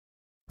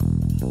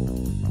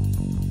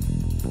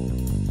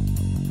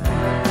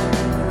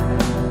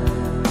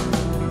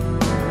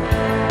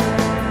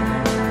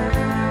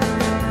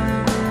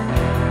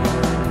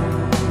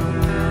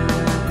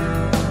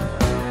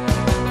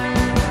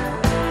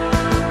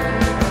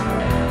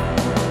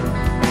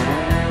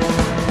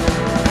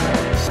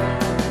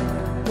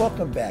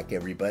Welcome back,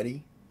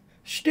 everybody.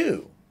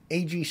 Stu,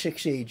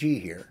 AG6AG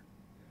here.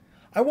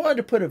 I wanted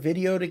to put a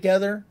video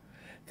together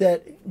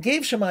that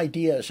gave some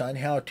ideas on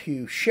how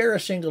to share a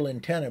single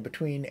antenna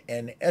between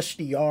an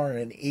SDR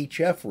and an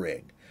HF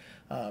rig.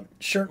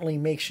 Certainly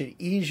makes it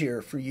easier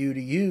for you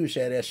to use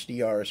that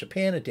SDR as a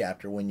pan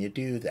adapter when you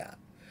do that.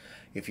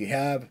 If you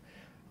have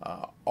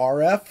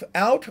RF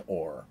out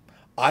or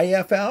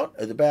IF out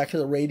at the back of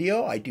the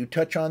radio, I do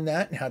touch on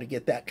that and how to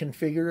get that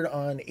configured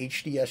on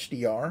HD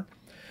SDR.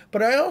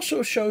 But I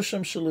also show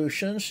some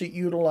solutions that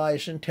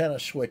utilize antenna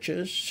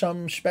switches,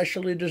 some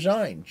specially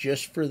designed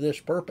just for this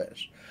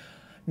purpose.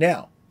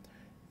 Now,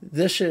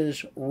 this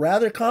is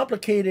rather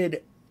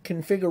complicated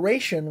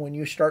configuration when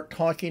you start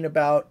talking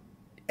about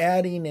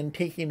adding and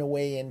taking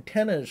away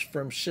antennas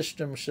from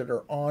systems that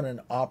are on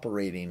and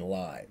operating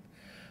live.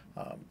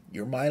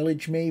 Your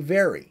mileage may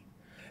vary.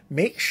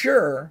 Make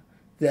sure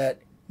that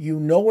you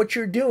know what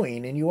you're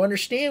doing and you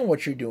understand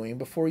what you're doing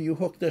before you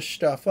hook this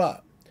stuff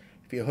up.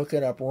 If you hook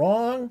it up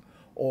wrong,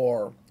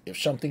 or if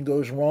something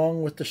goes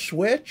wrong with the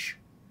switch,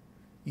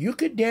 you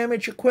could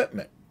damage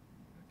equipment.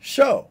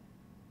 So,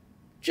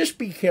 just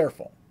be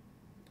careful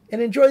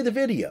and enjoy the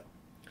video.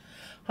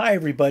 Hi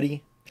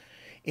everybody.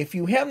 If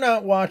you have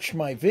not watched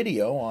my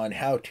video on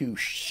how to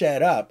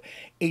set up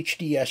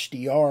HD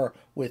SDR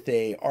with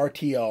a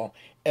RTL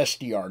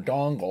SDR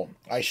dongle,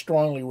 I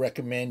strongly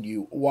recommend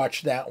you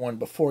watch that one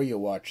before you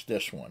watch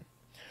this one.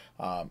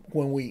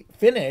 When we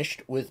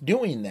finished with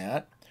doing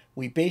that,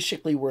 we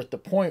basically were at the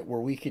point where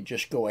we could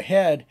just go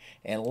ahead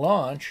and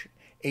launch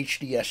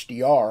HD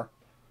SDR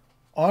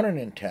on an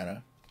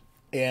antenna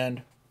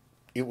and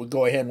it would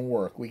go ahead and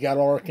work. We got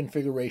all our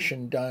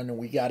configuration done and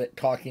we got it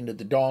talking to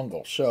the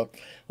dongle. So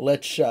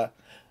let's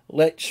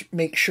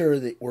make sure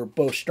that we're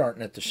both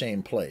starting at the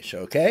same place,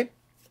 okay?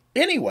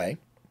 Anyway,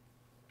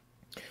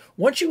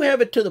 once you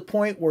have it to the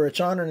point where it's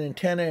on an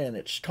antenna and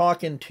it's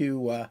talking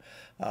to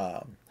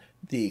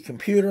the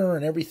computer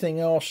and everything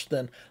else,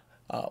 then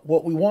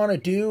what we want to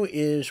do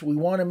is we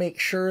want to make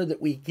sure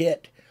that we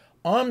get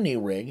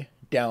OmniRig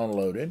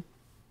downloaded.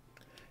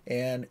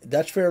 And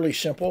that's fairly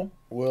simple.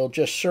 We'll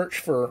just search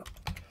for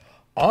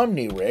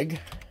OmniRig.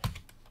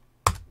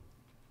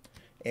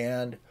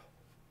 And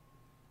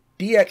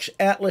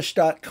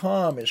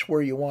dxatlas.com is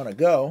where you want to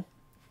go.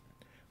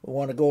 We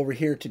want to go over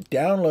here to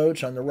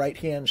downloads on the right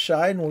hand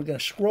side, and we're going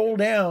to scroll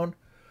down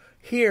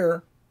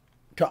here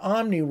to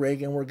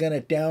OmniRig, and we're going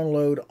to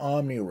download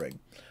OmniRig.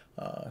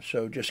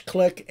 So just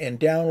click and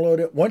download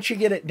it. Once you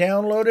get it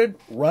downloaded,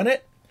 run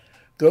it,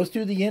 go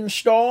through the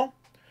install.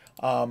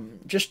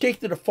 Just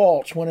take the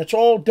defaults. When it's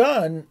all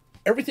done,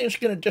 everything's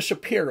going to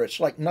disappear. It's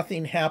like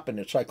nothing happened.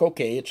 It's like,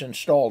 okay, it's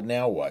installed,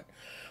 now what?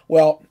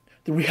 Well,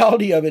 the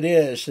reality of it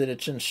is that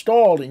it's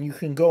installed and you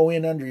can go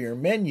in under your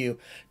menu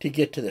to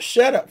get to the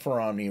setup for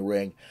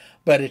OmniRig,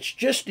 but it's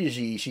just as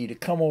easy to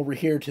come over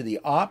here to the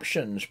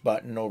options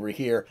button over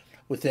here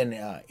within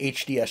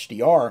HD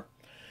SDR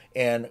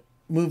and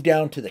move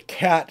down to the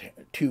cat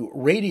to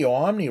radio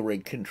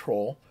OmniRig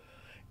control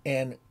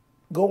and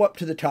go up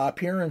to the top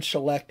here and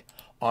select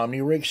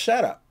OmniRig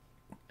setup.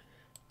 A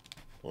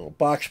little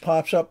box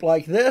pops up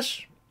like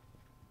this.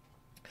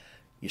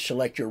 You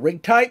select your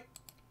rig type.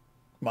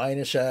 Mine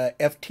is a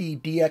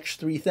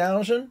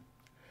FTDX3000.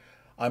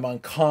 I'm on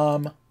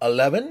COM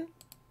 11.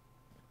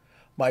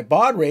 My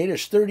baud rate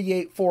is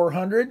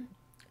 38400.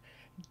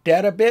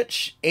 Data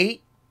bits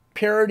 8.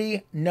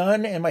 Parity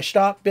none, and my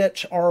stop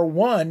bits are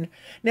 1.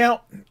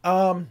 Now,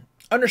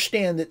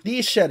 understand that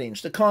these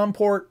settings, the COM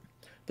port,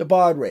 the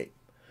baud rate,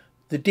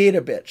 the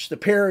data bits, the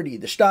parity,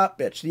 the stop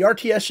bits, the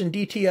RTS and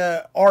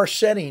DTR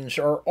settings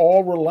are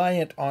all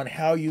reliant on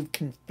how you've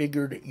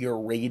configured your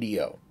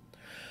radio.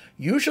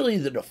 Usually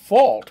the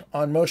default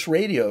on most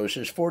radios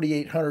is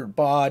 4800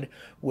 baud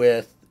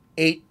with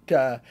 8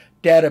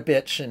 data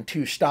bits and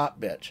 2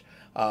 stop bits.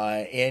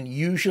 And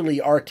usually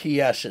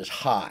RTS is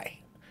high.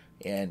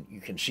 And you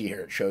can see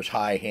here it shows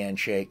high,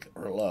 handshake,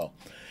 or low.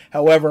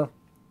 However,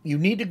 you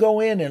need to go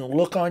in and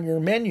look on your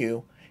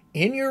menu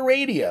in your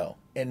radio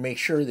and make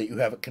sure that you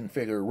have it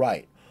configured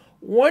right.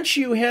 Once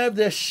you have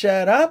this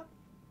set up,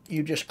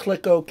 you just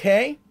click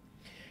OK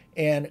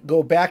and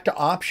go back to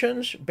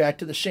options, back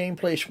to the same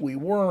place we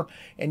were,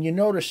 and you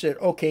notice that,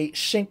 okay,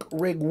 sync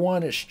rig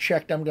 1 is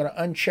checked. I'm going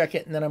to uncheck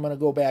it, and then I'm going to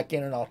go back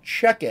in and I'll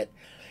check it.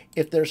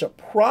 If there's a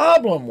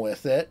problem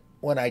with it,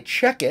 when I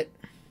check it,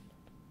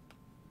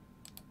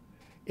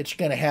 it's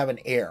going to have an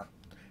error.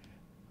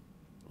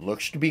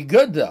 Looks to be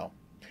good though.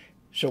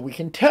 So we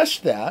can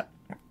test that.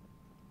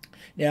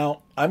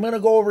 Now I'm going to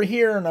go over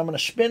here and I'm going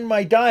to spin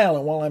my dial,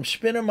 and while I'm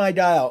spinning my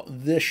dial,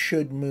 this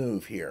should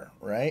move here,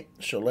 right?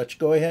 So let's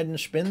go ahead and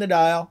spin the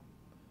dial.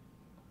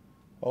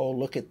 Oh,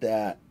 look at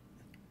that.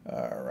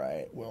 All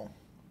right, we'll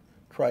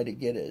try to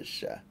get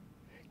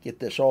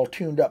this all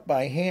tuned up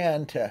by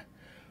hand to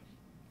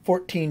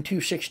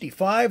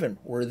 14,265, and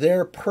we're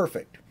there,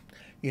 perfect.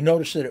 You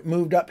notice that it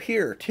moved up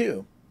here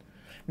too.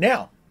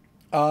 Now,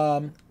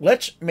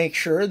 let's make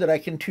sure that I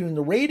can tune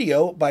the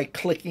radio by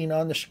clicking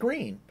on the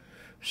screen.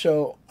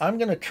 So I'm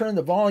going to turn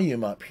the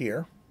volume up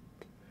here,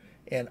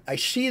 And I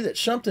see that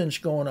something's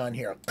going on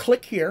here. I'll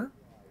click here.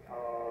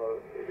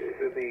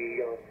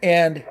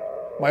 And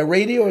my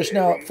radio is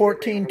now at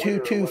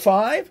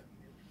 14.225.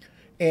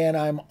 And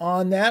I'm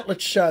on that.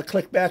 Let's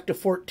click back to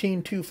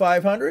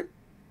 14.2500.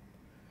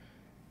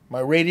 My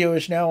radio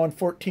is now on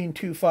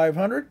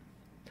 14.2500.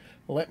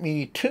 Let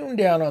me tune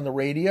down on the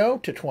radio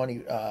to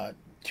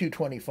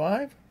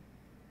 225.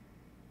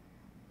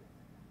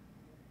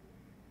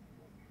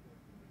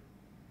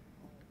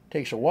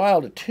 Takes a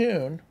while to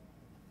tune,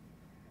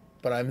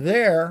 but I'm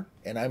there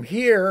and I'm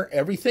here.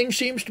 Everything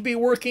seems to be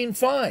working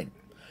fine.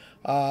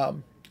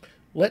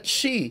 Let's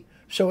see.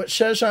 So it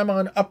says I'm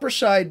on upper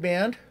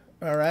sideband.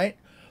 All right.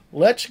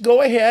 Let's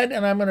go ahead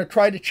and I'm going to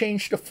try to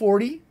change to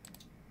 40.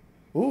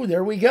 Ooh,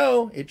 there we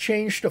go. It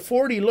changed to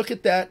 40. Look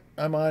at that.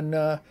 I'm on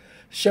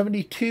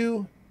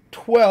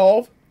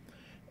 72.12.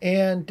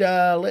 And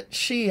let's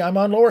see. I'm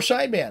on lower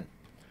sideband.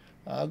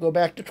 I'll go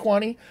back to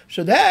 20.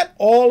 So that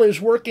all is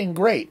working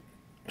great.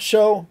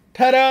 So,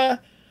 ta-da!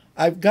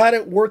 I've got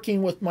it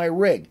working with my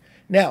rig.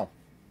 Now,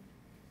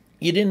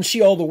 you didn't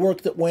see all the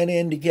work that went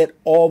in to get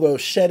all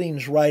those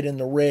settings right in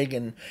the rig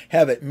and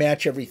have it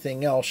match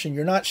everything else. And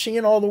you're not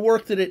seeing all the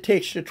work that it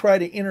takes to try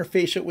to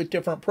interface it with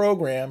different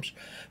programs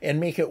and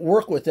make it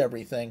work with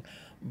everything.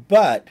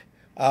 But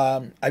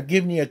I've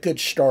given you a good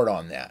start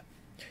on that.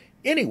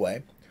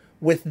 Anyway,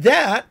 with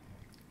that,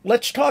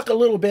 let's talk a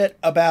little bit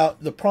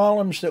about the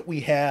problems that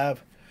we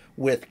have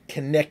with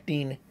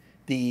connecting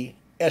the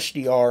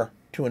SDR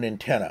to an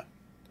antenna.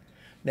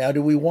 Now,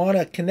 do we want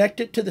to connect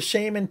it to the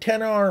same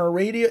antenna on our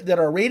radio that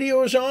our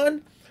radio is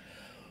on?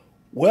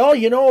 Well,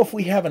 you know, if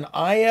we have an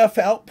IF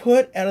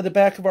output out of the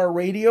back of our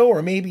radio,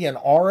 or maybe an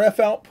RF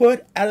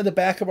output out of the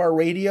back of our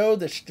radio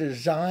that's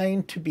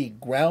designed to be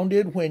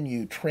grounded when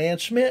you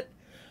transmit,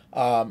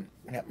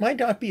 that might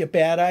not be a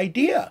bad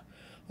idea.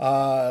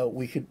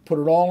 We could put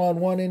it all on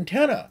one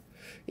antenna.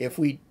 If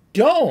we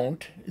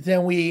don't,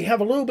 then we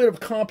have a little bit of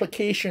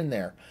complication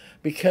there,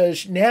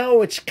 because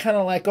now it's kind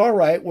of like, all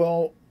right,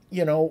 well,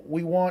 you know,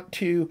 we want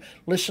to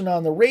listen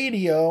on the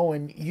radio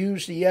and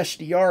use the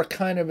SDR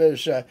kind of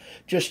as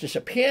just as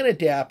a pan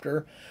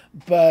adapter,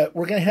 but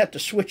we're going to have to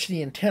switch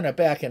the antenna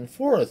back and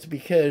forth,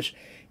 because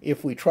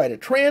if we try to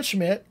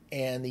transmit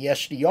and the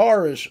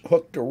SDR is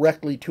hooked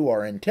directly to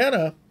our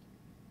antenna,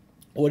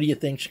 what do you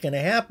think's going to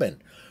happen?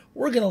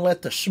 We're going to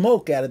let the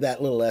smoke out of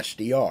that little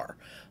SDR.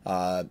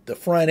 The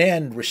front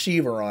end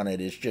receiver on it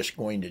is just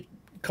going to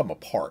come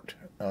apart,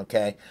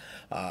 okay?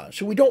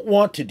 So we don't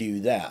want to do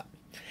that.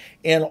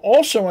 And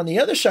also on the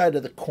other side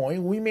of the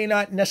coin, we may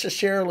not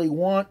necessarily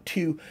want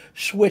to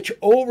switch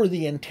over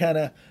the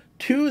antenna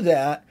to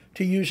that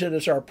to use it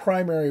as our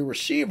primary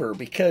receiver,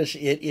 because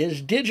it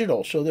is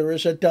digital, so there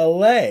is a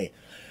delay.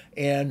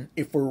 And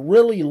if we're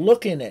really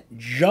looking at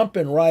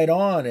jumping right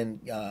on and,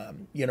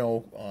 you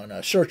know, on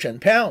a search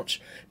and pounce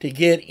to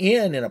get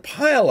in a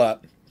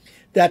pileup,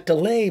 that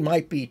delay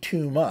might be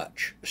too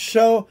much.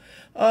 So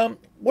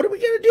what are we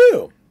going to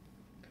do?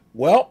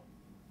 Well,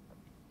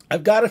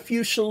 I've got a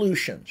few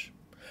solutions.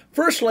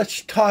 First,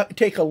 let's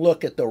take a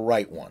look at the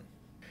right one.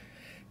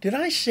 Did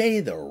I say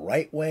the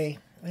right way?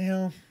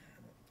 Well,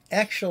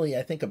 actually,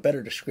 I think a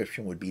better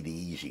description would be the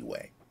easy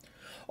way,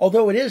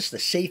 although it is the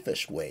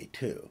safest way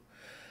too.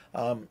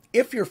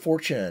 If you're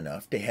fortunate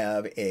enough to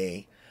have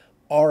a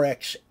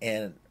RX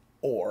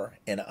or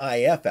an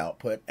IF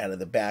output out of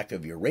the back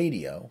of your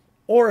radio,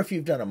 or if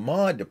you've done a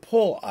mod to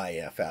pull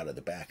IF out of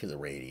the back of the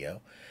radio,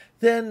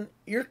 then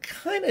you're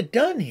kind of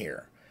done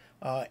here.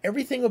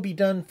 Everything will be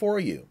done for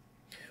you.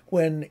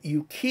 When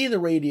you key the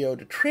radio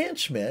to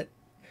transmit,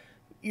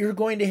 you're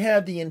going to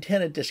have the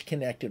antenna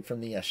disconnected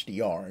from the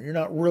SDR. You're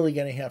not really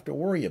going to have to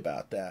worry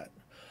about that.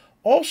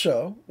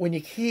 Also, when you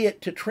key it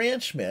to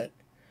transmit,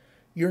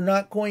 you're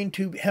not going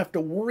to have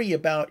to worry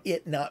about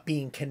it not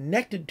being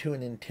connected to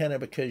an antenna,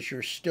 because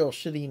you're still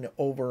sitting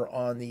over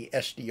on the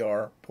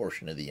SDR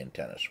portion of the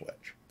antenna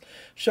switch.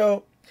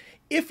 So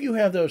if you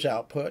have those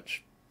outputs,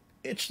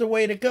 it's the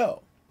way to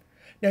go.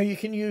 Now, you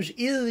can use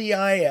either the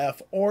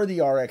IF or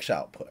the RX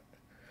output.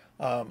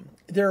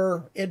 There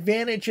are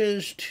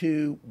advantages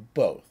to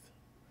both.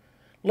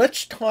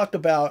 Let's talk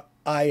about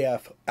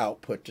IF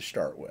output to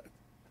start with.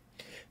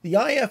 The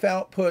IF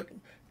output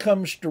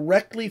comes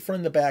directly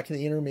from the back of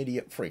the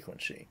intermediate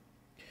frequency.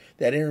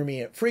 That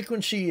intermediate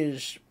frequency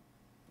is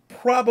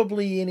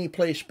probably any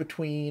place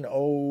between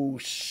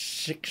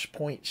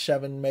 6.7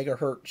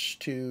 megahertz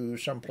to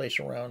someplace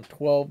around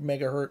 12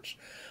 megahertz.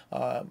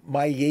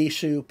 My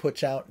Yaesu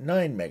puts out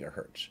 9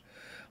 megahertz.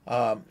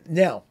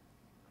 Now,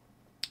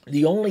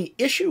 the only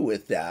issue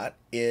with that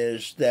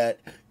is that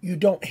you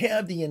don't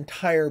have the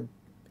entire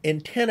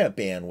antenna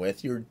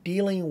bandwidth. You're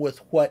dealing with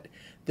what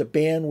the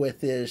bandwidth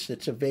is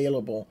that's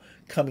available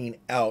coming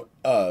out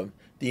of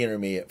the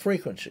intermediate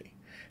frequency.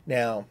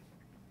 Now,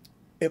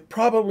 it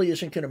probably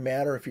isn't going to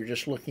matter if you're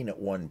just looking at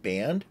one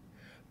band,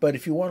 but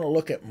if you want to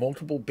look at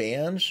multiple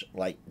bands,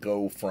 like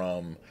go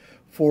from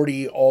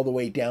 40 all the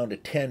way down to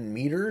 10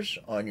 meters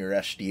on your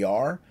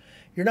SDR,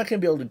 you're not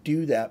going to be able to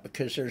do that,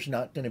 because there's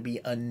not going to be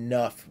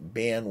enough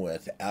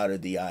bandwidth out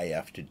of the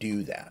IF to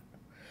do that.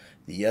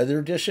 The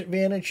other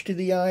disadvantage to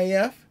the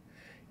IF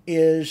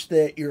is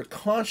that you're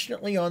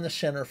constantly on the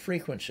center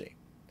frequency.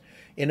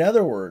 In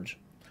other words,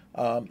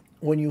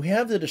 when you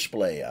have the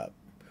display up,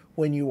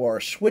 when you are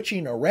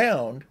switching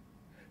around,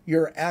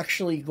 you're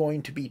actually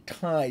going to be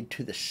tied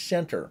to the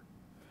center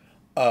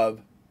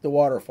of the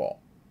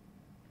waterfall.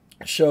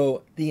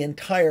 So the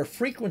entire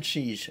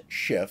frequencies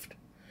shift,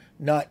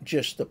 not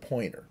just the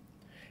pointer.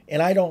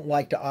 And I don't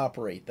like to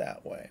operate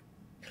that way.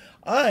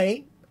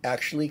 I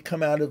actually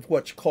come out of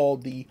what's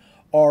called the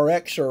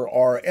RX or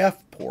RF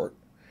port,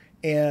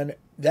 and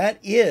that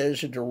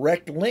is a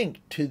direct link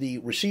to the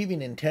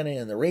receiving antenna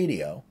in the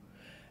radio,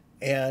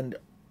 and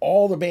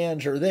all the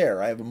bands are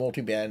there. I have a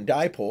multi-band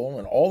dipole,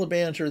 and all the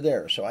bands are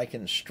there, so I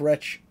can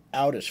stretch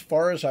out as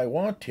far as I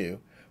want to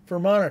for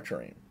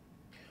monitoring.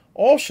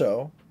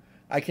 Also,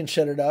 I can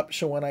set it up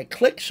so when I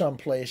click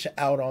someplace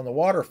out on the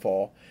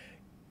waterfall,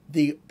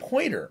 the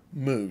pointer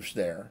moves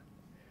there.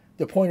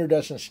 The pointer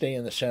doesn't stay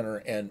in the center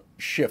and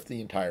shift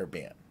the entire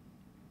band.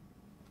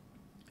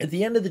 At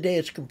the end of the day,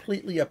 it's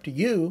completely up to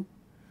you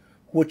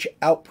which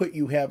output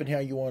you have and how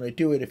you want to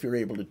do it if you're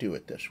able to do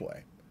it this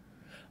way.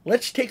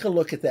 Let's take a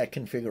look at that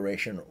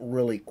configuration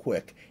really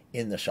quick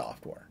in the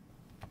software.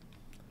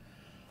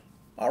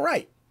 All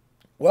right,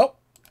 well,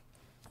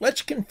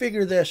 let's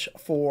configure this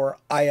for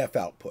IF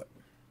output.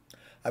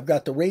 I've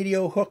got the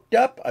radio hooked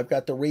up. I've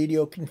got the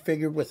radio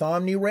configured with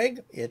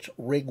OmniRig. It's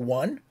Rig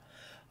 1.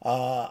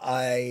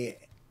 I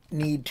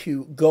need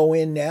to go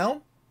in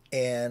now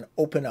and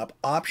open up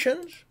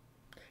Options,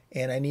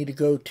 and I need to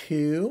go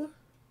to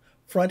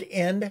Front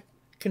End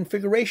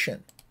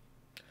Configuration.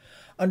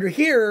 Under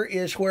here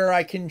is where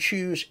I can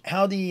choose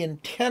how the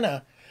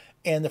antenna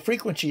and the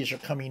frequencies are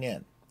coming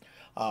in.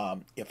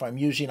 If I'm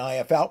using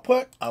IF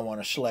output, I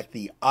want to select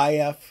the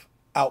IF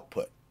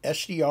output,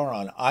 SDR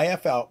on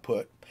IF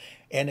output,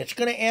 and it's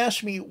going to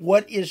ask me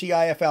what is the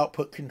IF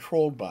output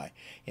controlled by.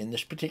 In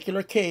this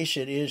particular case,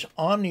 it is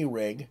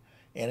OmniRig,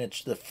 and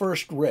it's the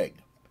first rig.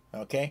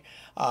 Okay.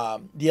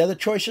 The other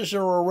choices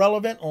are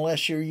irrelevant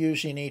unless you're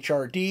using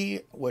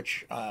HRD,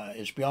 which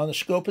is beyond the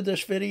scope of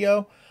this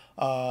video.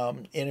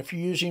 And if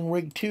you're using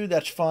Rig 2,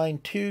 that's fine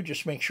too.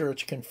 Just make sure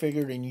it's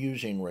configured and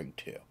using Rig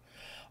 2.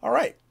 All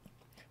right.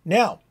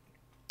 Now,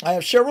 I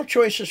have several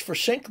choices for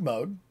sync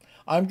mode.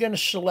 I'm going to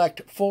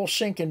select full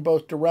sync in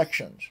both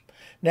directions.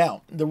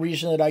 Now, the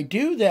reason that I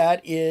do that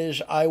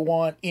is I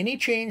want any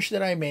change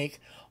that I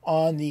make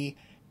on the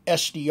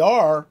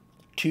SDR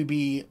to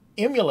be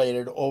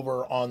emulated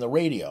over on the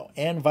radio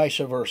and vice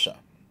versa.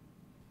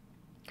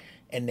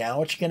 And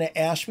now it's going to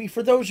ask me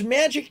for those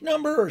magic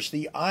numbers,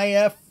 the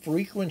IF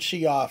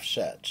frequency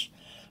offsets.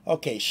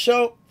 Okay,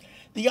 so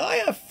the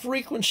IF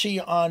frequency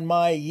on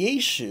my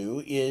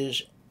Yaesu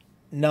is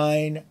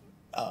 9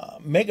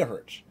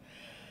 megahertz.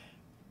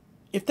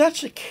 If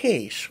that's the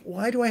case,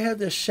 why do I have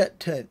this set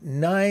to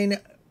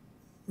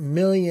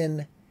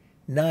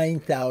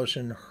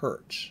 9,009,000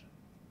 hertz?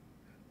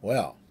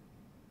 Well,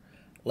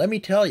 let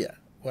me tell you,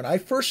 when I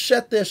first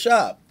set this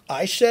up,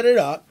 I set it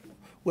up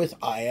with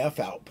IF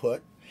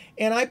output,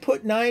 and I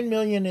put 9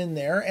 million in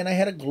there, and I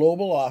had a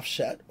global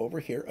offset over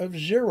here of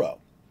 0.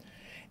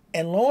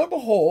 And lo and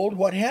behold,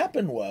 what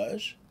happened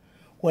was,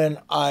 when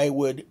I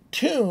would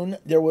tune,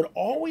 there would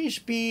always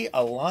be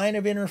a line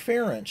of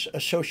interference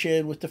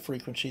associated with the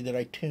frequency that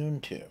I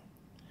tuned to.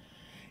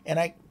 And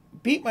I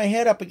beat my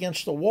head up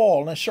against the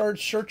wall, and I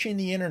started searching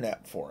the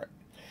internet for it.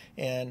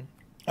 And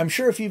I'm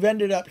sure if you've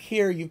ended up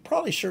here, you've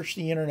probably searched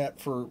the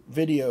internet for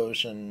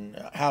videos and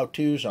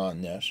how-tos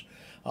on this.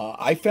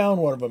 I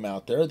found one of them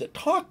out there that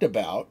talked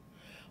about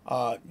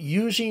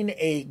using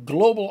a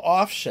global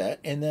offset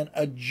and then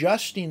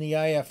adjusting the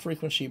IF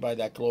frequency by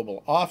that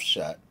global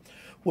offset,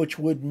 which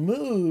would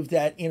move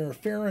that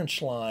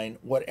interference line,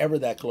 whatever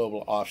that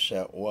global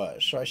offset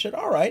was. So I said,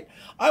 all right,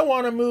 I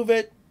want to move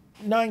it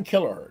 9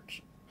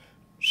 kilohertz.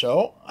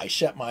 So I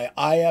set my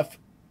IF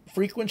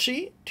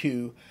frequency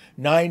to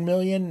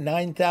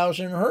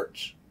 9,009,000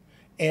 hertz,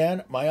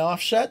 and my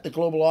offset, the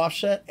global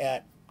offset,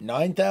 at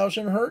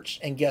 9,000 hertz.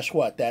 And guess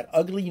what? That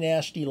ugly,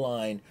 nasty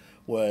line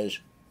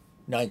was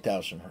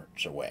 9,000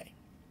 hertz away,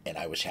 and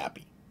I was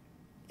happy.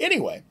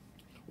 Anyway,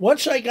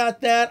 once I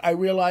got that, I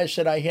realized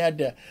that I had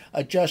to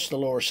adjust the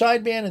lower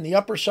sideband and the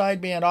upper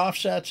sideband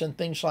offsets and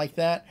things like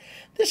that.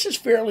 This is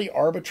fairly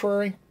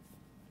arbitrary.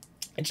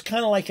 It's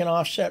kind of like an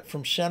offset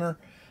from center.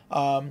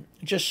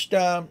 Just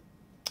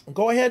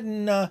go ahead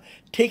and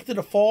take the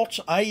defaults.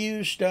 I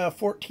used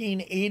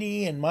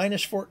 1480 and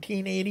minus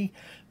 1480,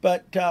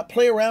 but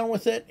play around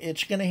with it.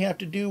 It's going to have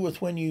to do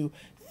with when you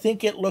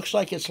think it looks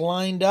like it's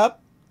lined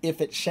up,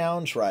 if it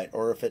sounds right,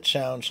 or if it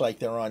sounds like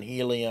they're on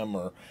helium,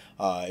 or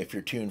if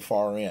you're tuned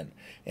far in.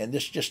 And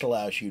this just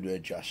allows you to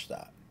adjust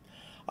that.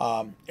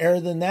 Other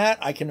than that,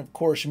 I can, of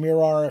course,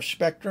 mirror RF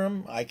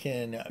spectrum. I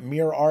can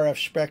mirror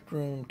RF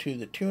spectrum to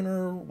the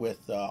tuner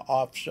with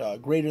offs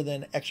greater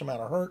than X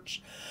amount of hertz.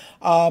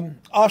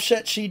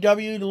 Offset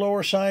CW to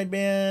lower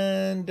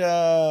sideband,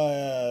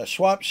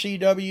 swap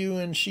CW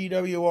and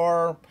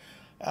CWR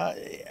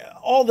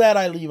All that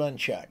I leave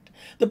unchecked.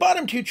 The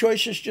bottom two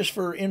choices, just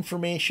for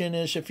information,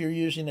 is if you're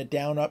using a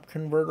down-up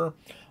converter.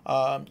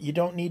 You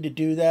don't need to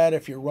do that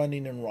if you're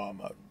running in raw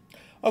mode.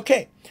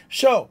 Okay,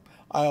 so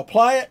I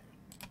apply it,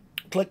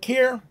 click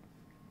here.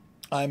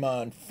 I'm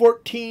on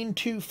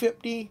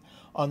 14,250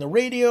 on the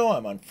radio.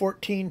 I'm on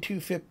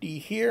 14,250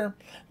 here.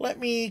 Let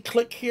me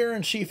click here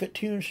and see if it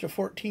tunes to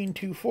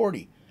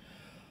 14,240.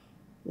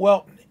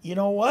 Well, you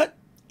know what?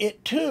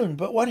 It tuned,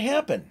 but what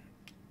happened?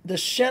 The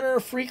center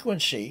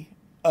frequency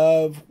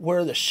of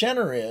where the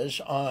center is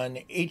on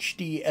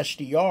HD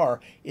SDR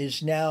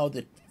is now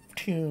the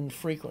tuned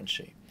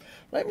frequency.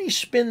 Let me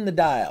spin the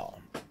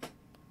dial.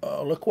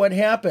 Oh, look what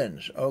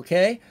happens,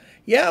 okay?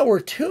 Yeah, we're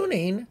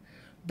tuning,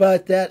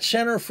 but that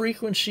center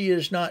frequency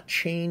is not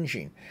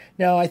changing.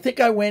 Now, I think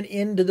I went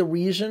into the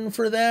reason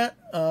for that,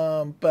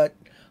 but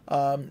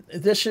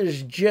this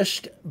is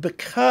just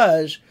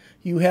because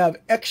you have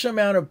X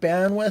amount of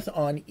bandwidth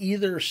on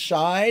either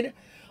side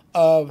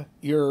of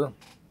your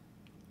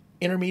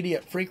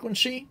intermediate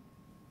frequency.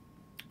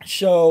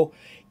 So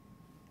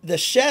the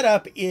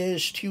setup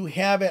is to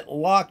have it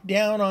locked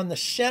down on the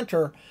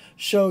center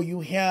so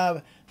you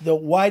have the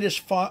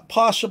widest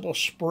possible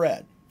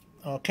spread.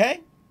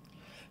 Okay?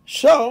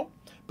 So,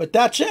 but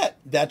that's it.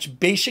 That's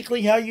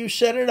basically how you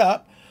set it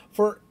up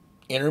for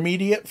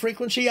intermediate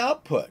frequency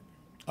output.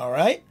 All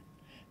right?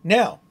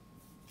 Now,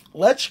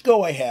 let's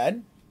go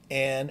ahead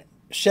and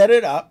set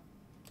it up,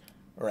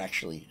 or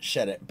actually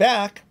set it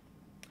back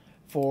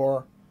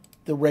for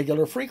the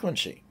regular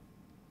frequency.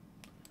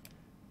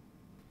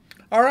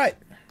 All right.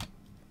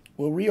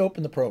 We'll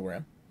reopen the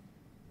program.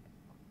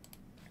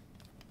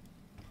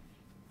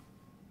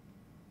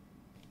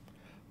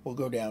 We'll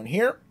go down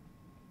here,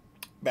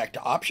 back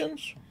to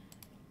options.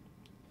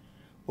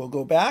 We'll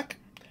go back,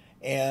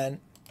 and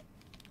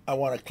I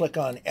want to click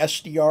on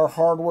SDR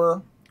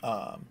hardware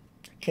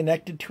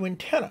connected to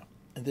antenna.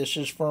 And this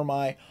is for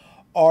my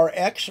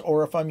RX,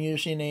 or if I'm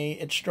using an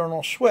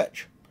external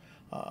switch.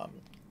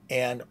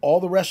 And all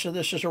the rest of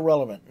this is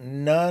irrelevant.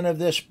 None of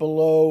this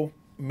below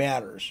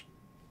matters.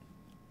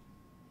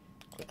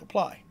 Click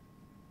apply.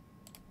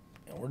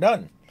 And we're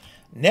done.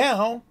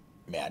 Now,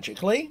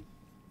 magically,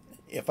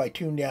 if I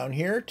tune down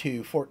here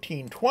to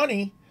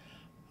 1420,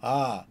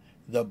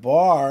 the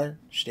bar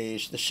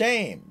stays the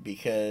same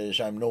because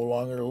I'm no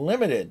longer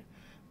limited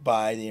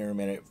by the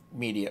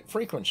intermediate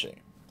frequency.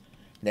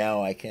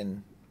 Now I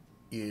can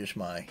use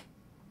my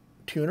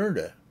tuner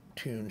to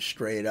tune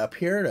straight up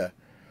here to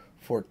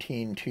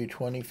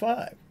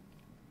 14,225.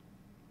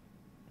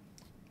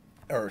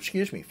 Or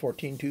excuse me,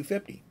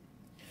 14,250.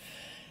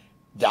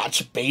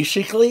 That's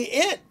basically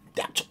it.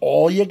 That's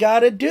all you got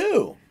to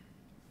do.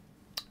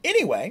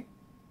 Anyway,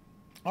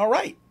 all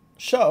right.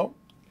 So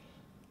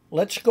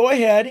let's go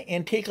ahead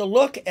and take a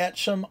look at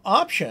some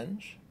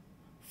options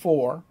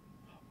for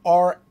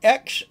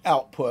RX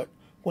output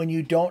when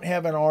you don't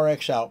have an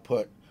RX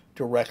output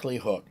directly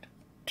hooked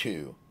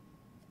to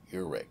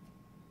your rig.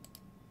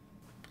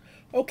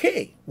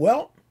 Okay,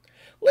 well,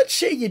 let's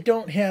say you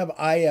don't have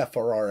IF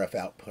or RF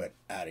output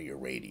out of your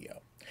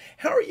radio.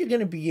 How are you going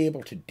to be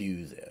able to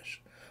do this?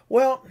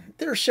 Well,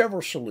 there are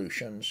several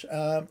solutions.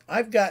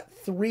 I've got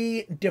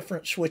 3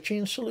 different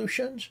switching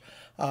solutions.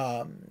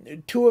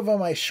 2 of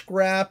them I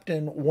scrapped,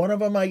 and 1 of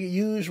them I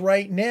use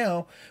right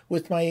now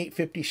with my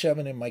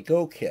 857 and my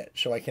Go kit,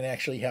 so I can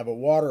actually have a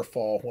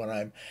waterfall when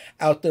I'm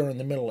out there in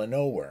the middle of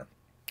nowhere.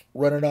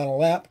 Run it on a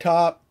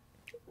laptop,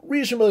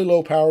 reasonably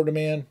low power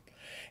demand,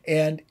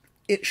 and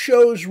it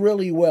shows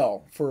really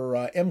well for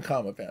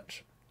MCOM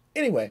events.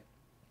 Anyway,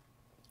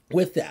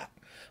 with that,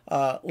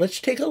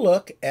 let's take a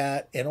look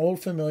at an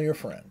old familiar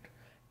friend,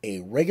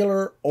 a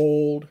regular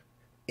old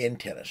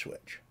antenna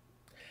switch.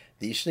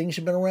 These things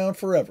have been around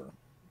forever.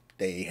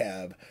 They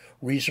have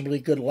reasonably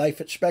good life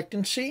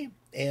expectancy,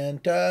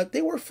 and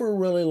they work for a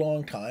really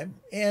long time.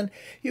 And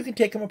you can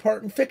take them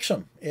apart and fix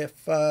them.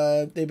 If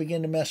they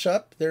begin to mess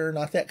up, they're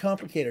not that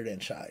complicated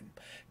inside.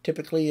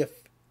 Typically, if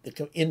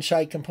the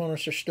inside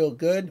components are still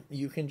good,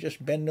 you can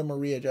just bend them or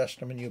readjust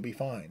them and you'll be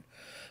fine.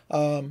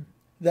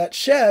 That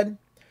said,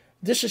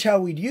 this is how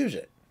we'd use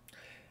it.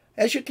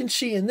 As you can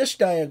see in this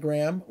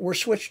diagram, we're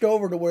switched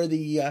over to where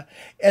the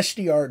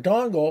SDR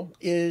dongle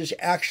is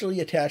actually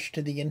attached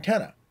to the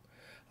antenna.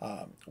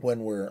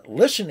 When we're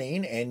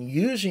listening and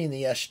using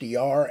the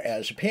SDR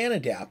as a pan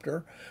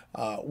adapter,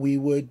 we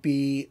would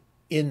be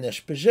in this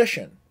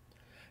position.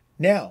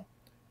 Now,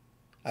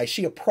 I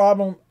see a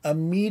problem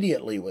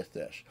immediately with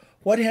this.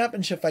 What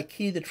happens if I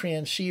key the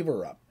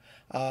transceiver up?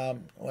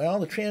 Well,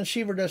 the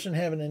transceiver doesn't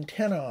have an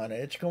antenna on it.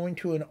 It's going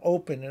to an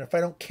open, and if I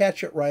don't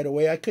catch it right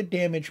away, I could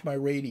damage my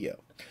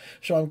radio.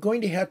 So I'm going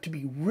to have to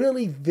be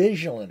really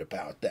vigilant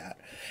about that.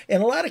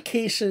 In a lot of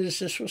cases,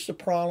 this was the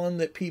problem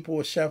that people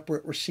with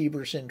separate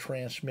receivers and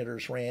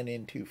transmitters ran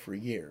into for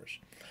years.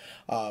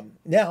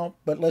 Now,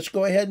 but let's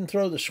go ahead and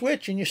throw the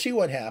switch, and you see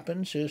what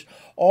happens is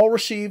all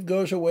receive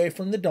goes away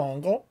from the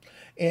dongle,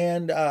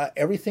 and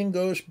everything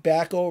goes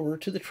back over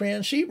to the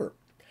transceiver.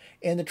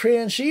 And the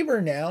transceiver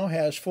now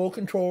has full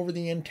control over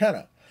the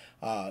antenna.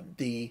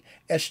 The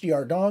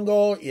SDR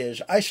dongle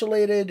is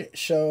isolated,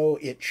 so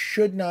it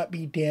should not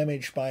be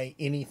damaged by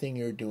anything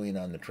you're doing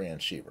on the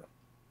transceiver.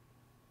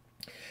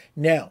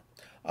 Now,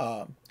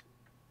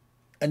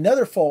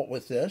 another fault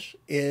with this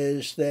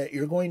is that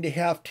you're going to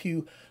have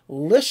to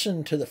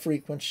listen to the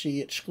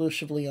frequency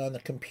exclusively on the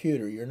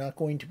computer. You're not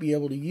going to be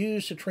able to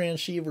use the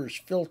transceiver's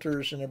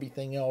filters and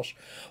everything else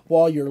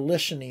while you're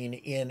listening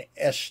in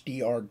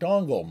SDR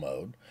dongle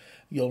mode.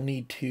 You'll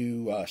need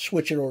to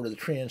switch it over to the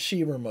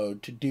transceiver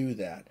mode to do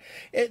that.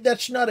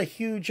 That's not a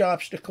huge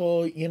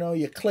obstacle. You know,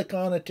 you click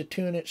on it to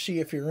tune it,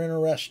 see if you're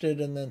interested,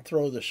 and then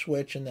throw the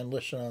switch and then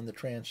listen on the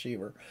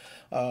transceiver.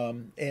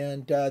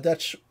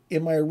 That's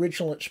in my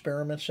original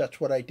experiments,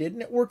 that's what I did,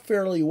 and it worked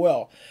fairly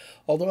well.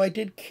 Although I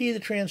did key the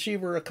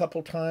transceiver a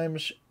couple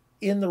times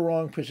in the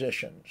wrong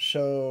position,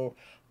 so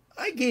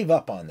I gave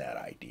up on that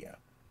idea.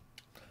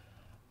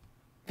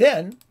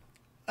 Then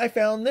I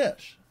found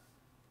this.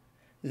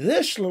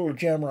 This little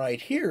gem right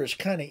here is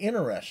kind of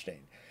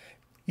interesting.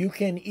 You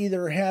can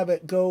either have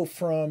it go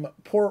from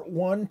port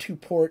 1 to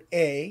port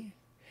A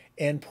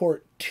and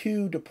port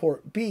 2 to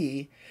port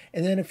B,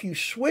 and then if you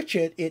switch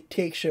it, it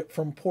takes it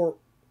from port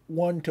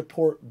 1 to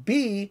port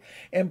B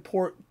and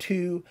port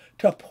 2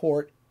 to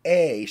port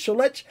A. So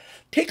let's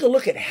take a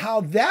look at how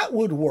that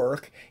would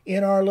work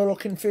in our little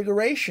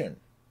configuration.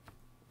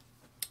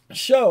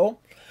 So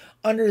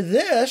under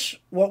this,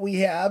 what we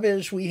have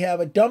is we have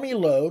a dummy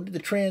load, the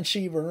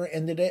transceiver,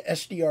 and the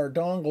SDR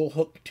dongle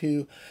hooked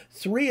to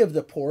 3 of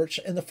the ports,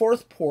 and the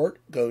 4th port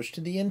goes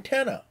to the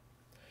antenna.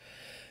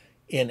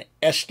 In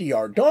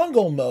SDR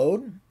dongle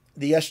mode,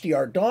 the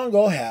SDR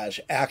dongle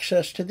has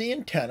access to the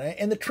antenna,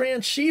 and the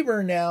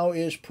transceiver now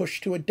is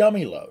pushed to a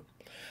dummy load.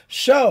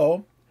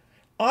 So,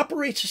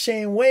 operates the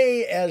same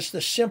way as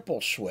the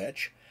simple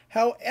switch.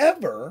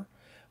 However,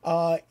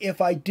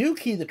 if I do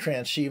key the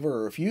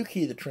transceiver, or if you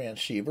key the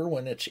transceiver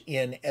when it's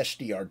in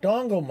SDR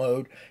dongle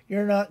mode,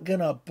 you're not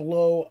going to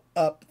blow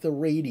up the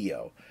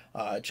radio.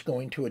 It's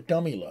going to a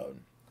dummy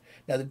load.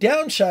 Now the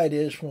downside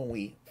is when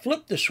we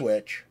flip the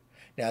switch,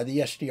 now the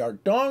SDR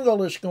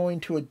dongle is going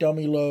to a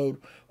dummy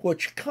load,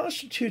 which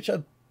constitutes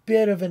a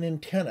bit of an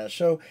antenna.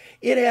 So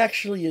it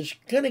actually is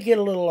going to get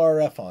a little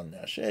RF on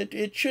this.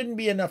 It shouldn't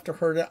be enough to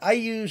hurt it. I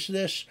used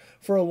this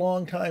for a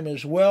long time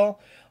as well.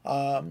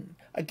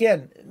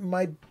 Again,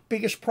 my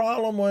biggest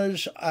problem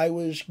was I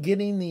was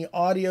getting the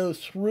audio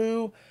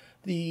through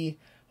the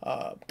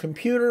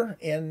computer,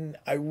 and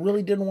I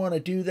really didn't want to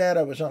do that.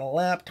 I was on a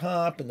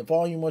laptop, and the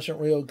volume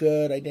wasn't real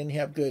good. I didn't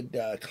have good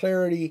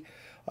clarity,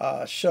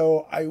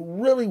 so I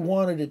really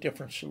wanted a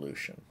different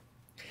solution.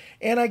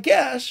 And I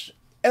guess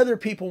other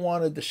people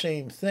wanted the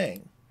same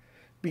thing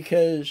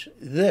because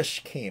this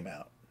came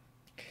out.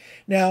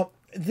 Now,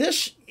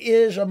 this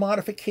is a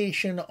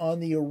modification on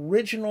the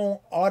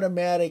original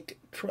automatic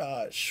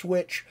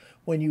switch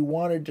when you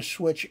wanted to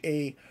switch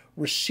a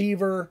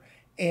receiver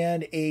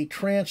and a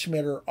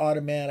transmitter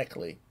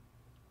automatically.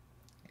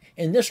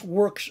 And this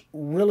works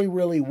really,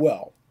 really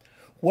well.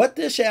 What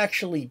this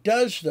actually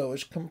does, though,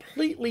 is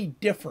completely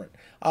different.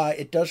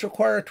 It does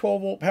require a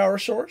 12-volt power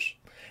source,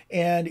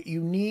 and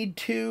you need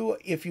to,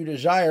 if you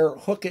desire,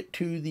 hook it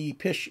to the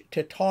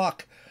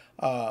push-to-talk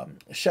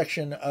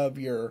section of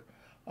your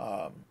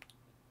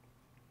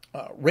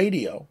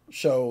radio,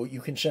 so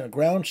you can send a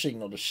ground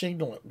signal to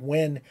signal it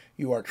when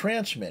you are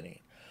transmitting.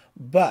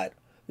 But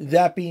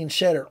that being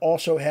said, it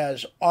also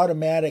has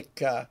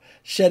automatic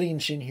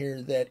settings in here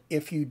that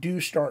if you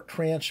do start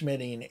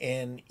transmitting,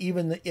 and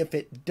even if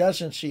it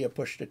doesn't see a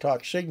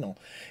push-to-talk signal,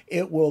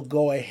 it will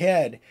go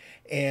ahead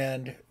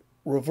and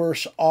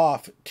reverse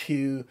off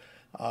to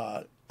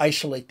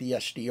isolate the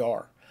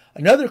SDR.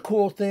 Another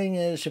cool thing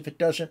is if it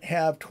doesn't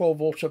have 12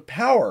 volts of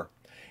power,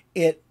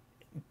 it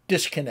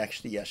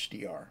disconnects the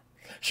SDR.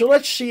 So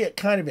let's see it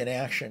kind of in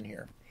action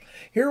here.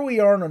 Here we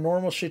are in a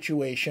normal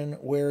situation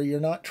where you're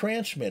not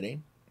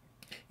transmitting.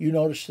 You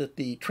notice that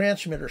the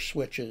transmitter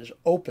switch is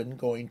open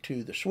going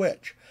to the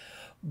switch.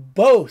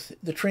 Both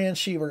the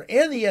transceiver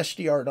and the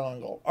SDR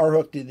dongle are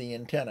hooked to the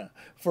antenna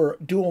for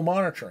dual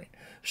monitoring.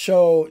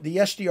 So the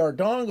SDR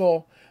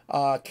dongle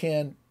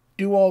can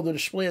do all the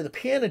display of the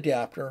pan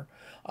adapter,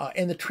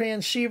 and the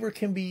transceiver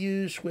can be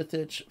used with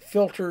its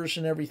filters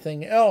and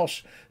everything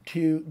else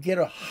to get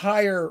a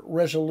higher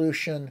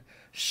resolution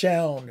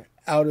sound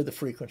out of the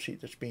frequency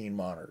that's being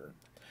monitored.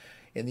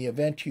 In the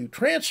event you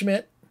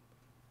transmit,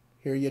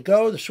 here you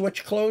go, the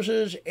switch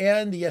closes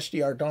and the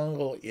SDR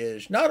dongle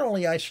is not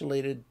only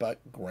isolated but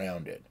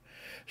grounded.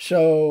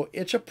 So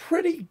it's a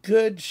pretty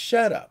good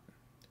setup.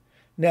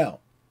 Now,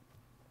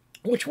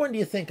 which one do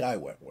you think I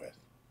went with?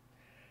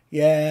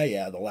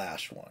 Yeah, the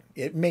last one.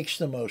 It makes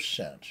the most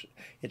sense.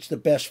 It's the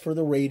best for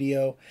the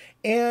radio,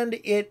 and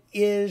it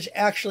is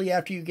actually,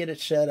 after you get it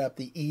set up,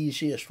 the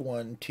easiest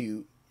one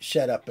to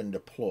set up and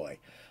deploy.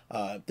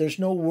 There's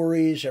no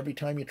worries every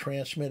time you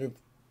transmit of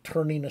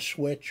turning a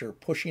switch or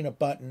pushing a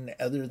button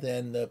other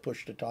than the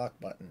push-to-talk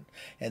button,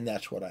 and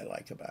that's what I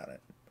like about it.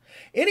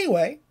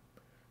 Anyway,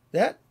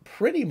 that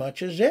pretty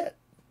much is it.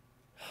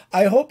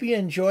 I hope you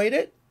enjoyed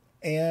it,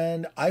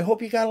 and I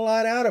hope you got a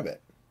lot out of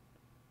it.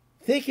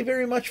 Thank you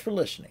very much for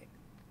listening.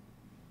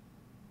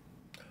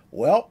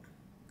 Well,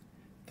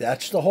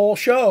 that's the whole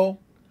show.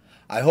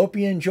 I hope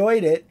you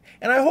enjoyed it,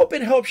 and I hope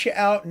it helps you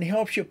out and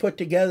helps you put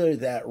together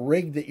that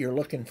rig that you're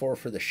looking for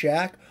the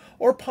shack,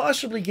 or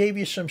possibly gave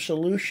you some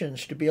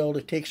solutions to be able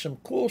to take some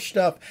cool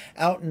stuff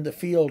out in the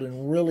field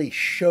and really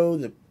show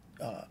the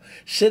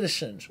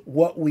citizens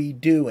what we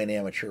do in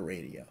amateur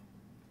radio.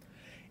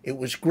 It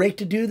was great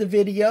to do the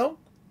video,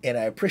 and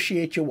I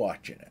appreciate you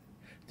watching it.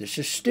 This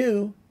is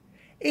Stu,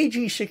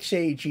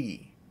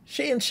 AG6AG,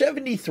 saying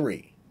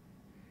 73.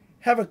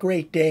 Have a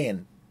great day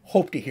and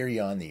hope to hear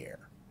you on the air.